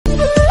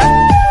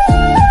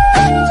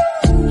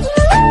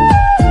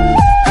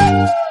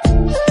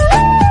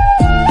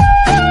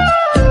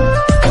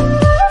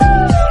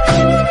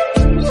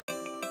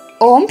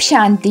Om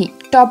Shanti.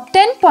 Top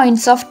 10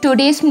 points of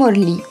today's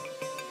murli.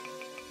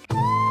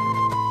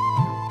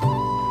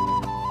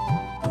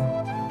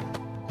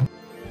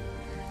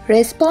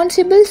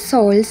 Responsible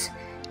souls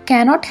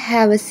cannot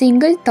have a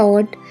single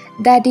thought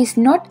that is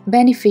not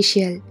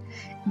beneficial.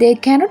 They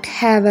cannot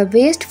have a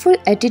wasteful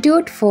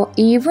attitude for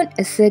even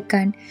a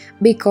second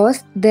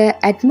because their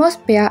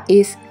atmosphere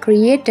is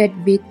created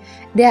with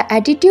their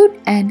attitude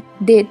and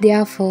they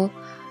therefore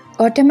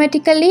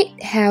automatically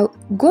have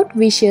good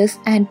wishes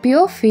and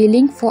pure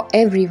feeling for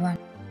everyone.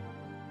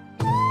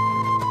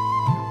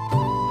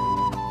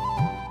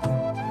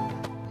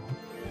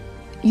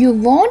 You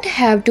won't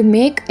have to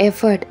make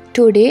effort.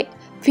 Today,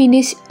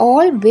 finish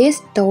all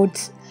waste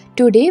thoughts.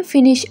 Today,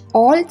 finish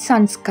all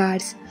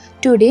sanskars.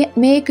 Today,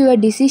 make your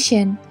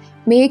decision.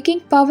 Making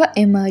power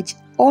emerge.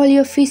 All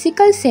your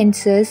physical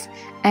senses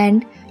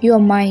and your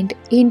mind,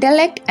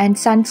 intellect and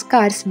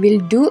sanskars will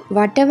do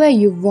whatever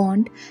you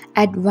want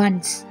at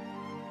once.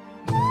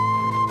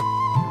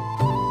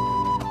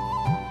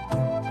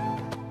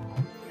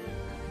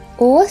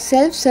 O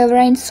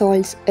self-sovereign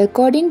souls,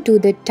 according to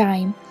the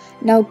time,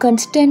 now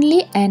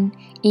constantly and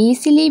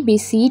easily be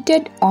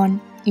seated on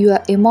your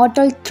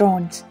immortal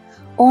thrones.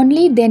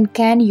 Only then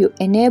can you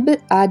enable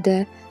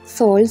other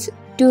souls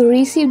to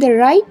receive the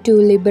right to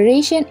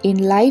liberation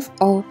in life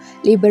or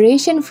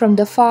liberation from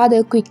the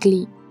Father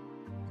quickly.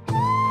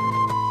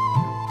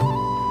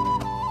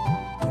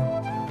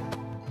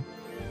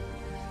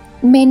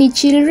 Many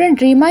children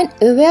remain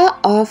aware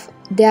of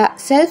their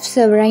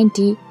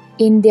self-sovereignty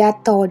in their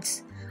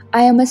thoughts.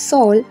 I am a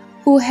soul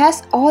who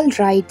has all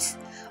rights.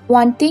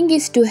 One thing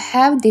is to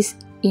have this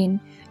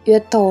in your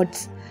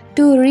thoughts,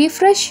 to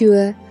refresh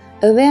your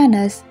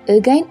awareness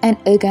again and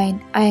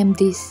again. I am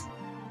this.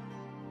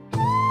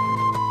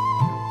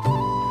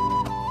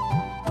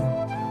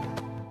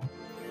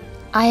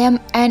 I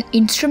am an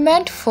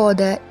instrument for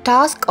the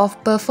task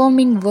of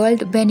performing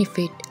world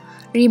benefit.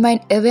 Remain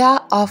aware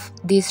of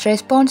this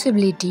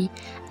responsibility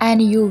and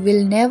you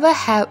will never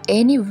have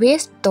any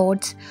waste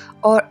thoughts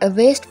or a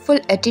wasteful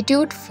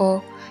attitude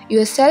for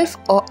yourself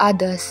or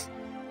others.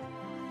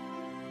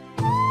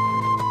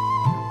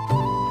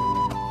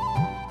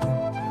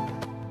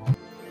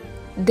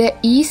 The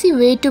easy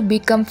way to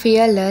become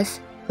fearless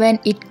when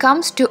it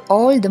comes to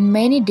all the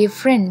many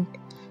different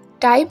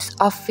types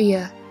of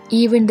fear,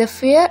 even the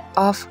fear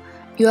of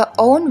your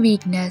own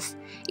weakness,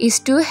 is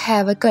to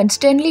have a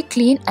constantly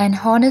clean and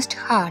honest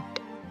heart.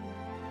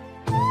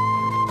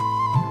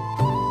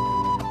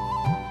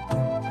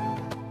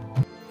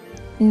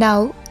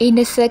 Now, in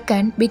a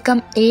second,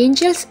 become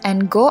angels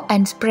and go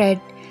and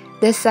spread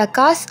the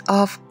sakas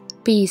of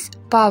peace,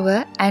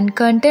 power and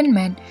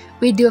contentment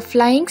with your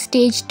flying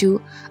stage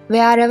to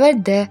wherever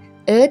the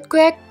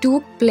earthquake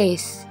took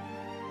place.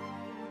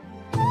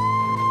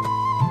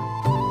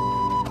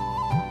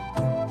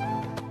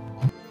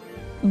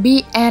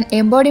 Be an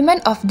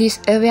embodiment of this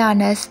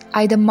awareness.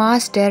 I, the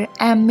Master,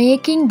 am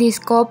making these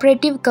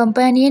cooperative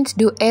companions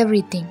do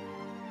everything.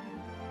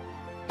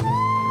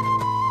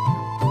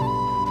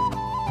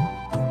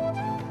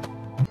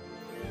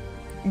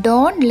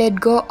 Don't let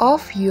go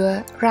of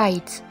your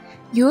rights.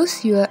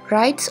 Use your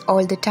rights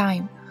all the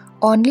time.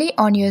 Only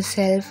on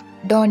yourself.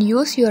 Don't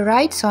use your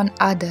rights on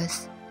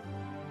others.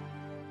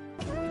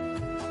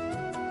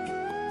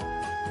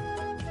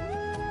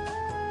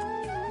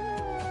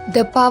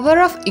 The power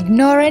of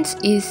ignorance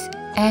is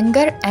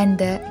anger and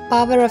the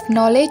power of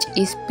knowledge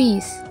is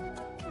peace.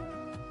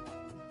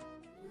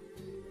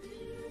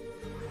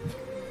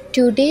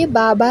 Today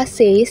Baba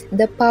says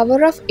the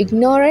power of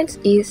ignorance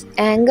is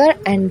anger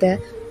and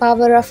the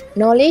power of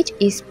knowledge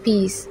is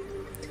peace.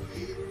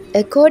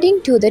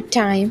 According to the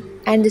time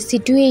and the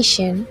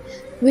situation,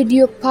 with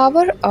your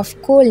power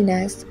of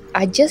coolness,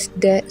 adjust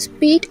the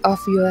speed of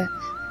your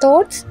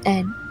thoughts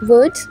and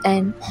words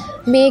and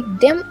make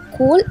them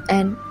cool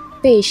and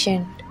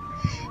patient.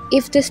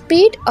 If the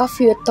speed of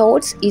your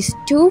thoughts is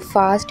too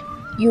fast,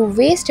 you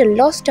waste a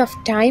lot of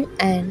time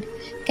and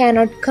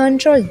cannot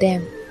control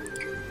them.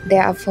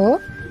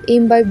 Therefore,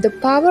 imbibe the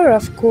power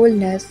of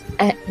coolness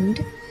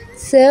and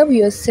serve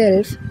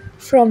yourself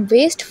from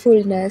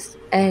wastefulness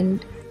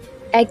and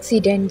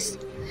accidents.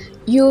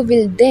 You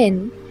will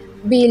then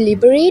be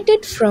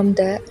liberated from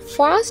the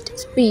fast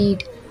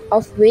speed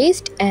of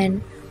waste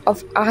and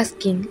of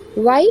asking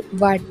why,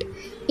 what,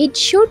 it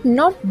should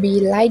not be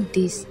like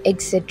this,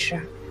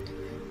 etc.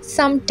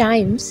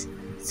 Sometimes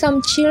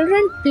some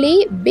children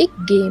play big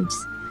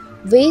games.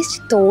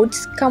 Waste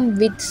thoughts come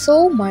with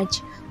so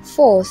much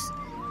force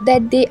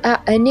that they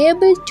are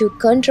unable to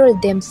control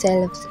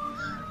themselves.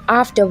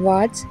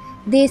 Afterwards,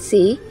 they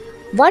say,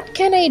 "What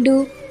can I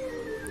do?"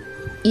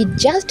 It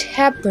just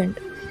happened.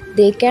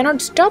 They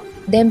cannot stop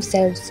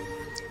themselves.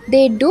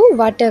 They do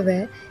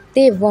whatever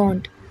they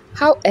want.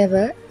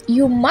 However,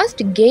 you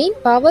must gain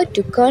power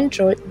to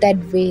control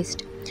that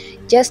waste.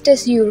 Just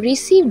as you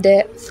receive the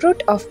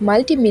fruit of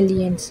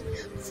multi-millions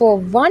for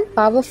one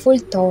powerful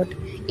thought,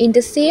 in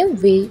the same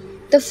way,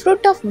 the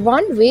fruit of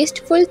one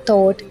wasteful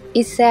thought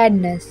is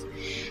sadness,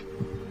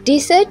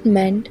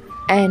 disappointment,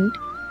 and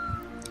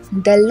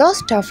the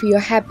loss of your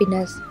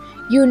happiness.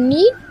 You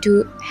need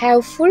to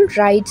have full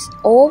rights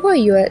over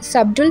your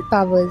subtle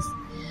powers,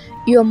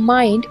 your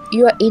mind,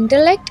 your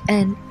intellect,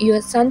 and your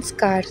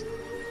sanskars.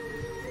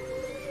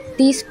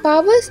 These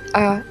powers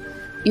are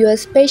your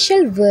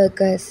special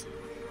workers.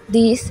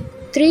 These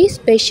three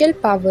special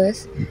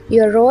powers,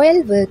 your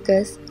royal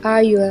workers,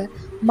 are your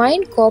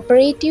mind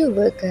cooperative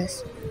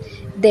workers.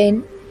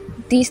 Then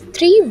these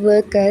three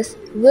workers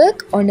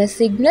work on a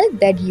signal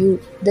that you,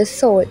 the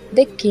soul,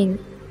 the king,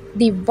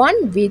 the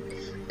one with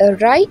a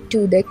right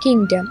to the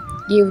kingdom,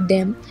 give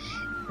them.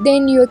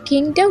 Then your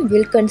kingdom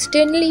will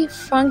constantly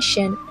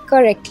function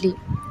correctly.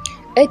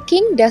 A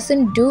king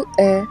doesn't do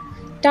a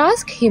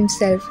task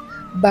himself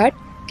but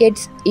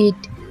gets it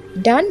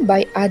done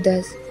by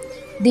others.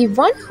 The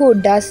one who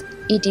does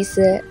it is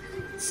a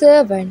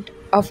servant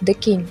of the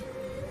king.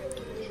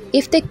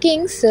 If the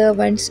king's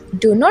servants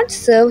do not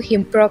serve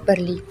him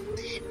properly,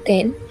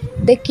 then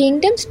the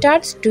kingdom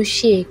starts to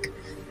shake.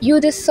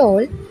 You, the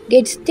soul,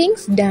 gets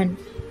things done.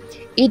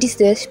 It is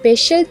the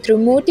special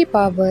Trimurti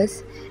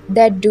powers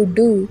that do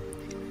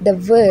the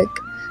work.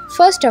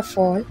 First of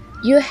all,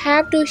 you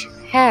have to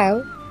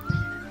have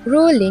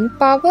ruling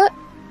power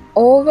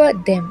over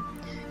them.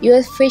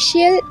 Your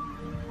facial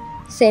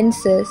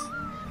senses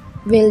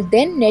will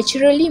then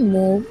naturally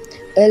move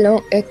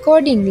along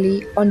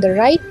accordingly on the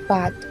right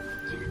path.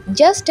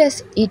 Just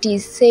as it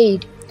is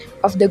said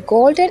of the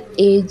golden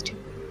aged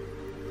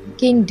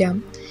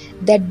kingdom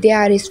that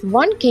there is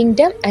one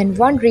kingdom and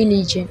one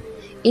religion,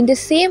 in the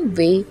same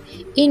way,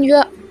 in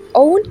your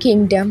own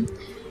kingdom,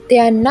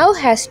 there now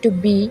has to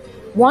be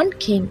one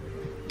king.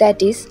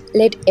 That is,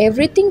 let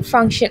everything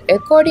function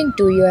according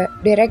to your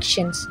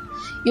directions.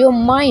 Your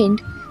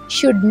mind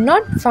should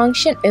not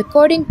function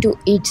according to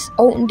its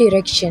own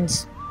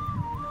directions.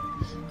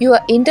 Your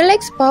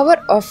intellect's power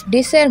of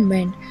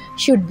discernment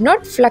should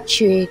not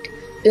fluctuate.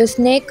 Your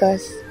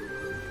sneakers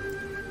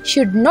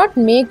should not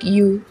make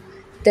you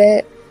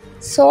the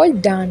soul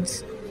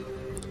dance.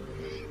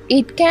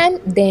 It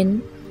can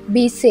then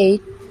be said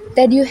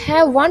that you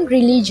have one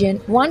religion,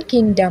 one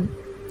kingdom.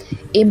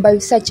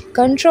 Imbibe such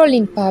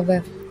controlling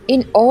power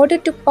in order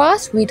to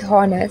pass with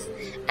honors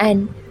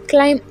and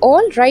climb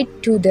all right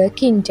to the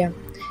kingdom.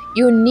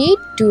 You need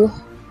to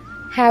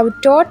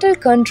have total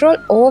control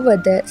over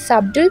the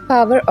subtle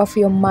power of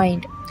your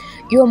mind.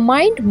 Your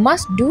mind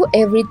must do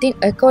everything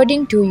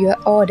according to your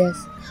orders.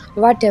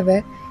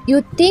 Whatever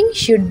you think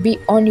should be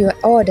on your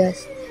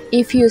orders.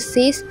 If you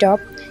say stop,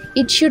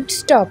 it should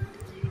stop.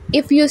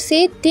 If you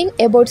say think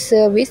about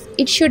service,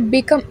 it should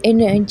become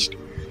engaged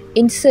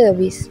in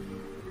service.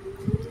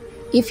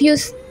 If you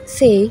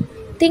say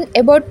think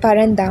about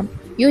Parandam,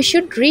 you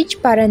should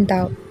reach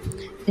Parandam.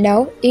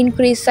 Now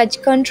increase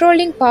such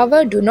controlling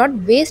power. Do not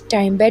waste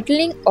time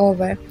battling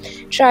over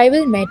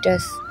trivial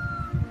matters.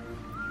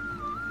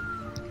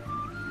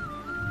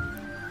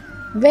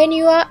 When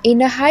you are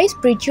in a high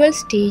spiritual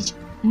stage,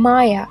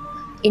 Maya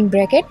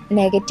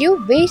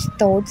 (negative waste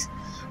thoughts)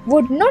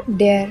 would not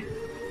dare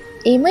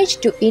emerge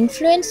to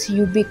influence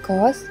you,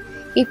 because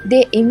if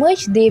they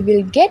emerge, they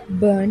will get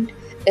burned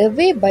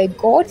away by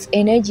God's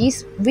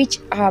energies which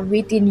are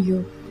within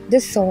you, the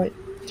soul.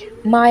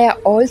 Maya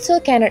also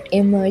cannot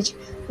emerge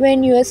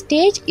when your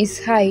stage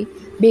is high,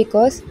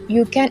 because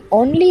you can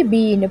only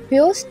be in a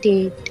pure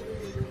state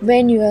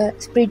when your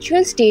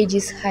spiritual stage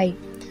is high.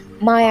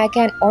 Maya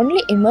can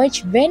only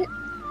emerge when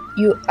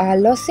you are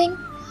losing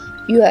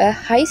your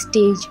high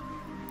stage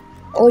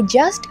or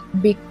just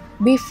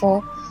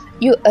before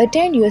you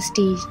attain your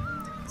stage,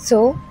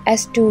 so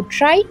as to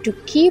try to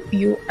keep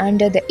you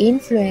under the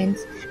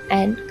influence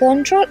and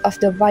control of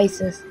the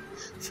vices.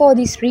 For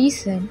this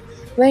reason,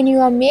 when you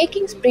are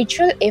making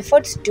spiritual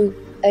efforts to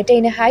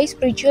attain a high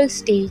spiritual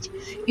stage,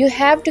 you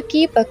have to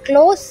keep a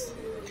close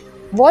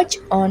watch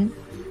on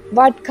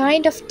what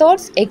kind of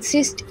thoughts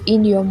exist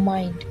in your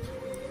mind.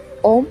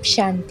 Om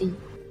Shanti.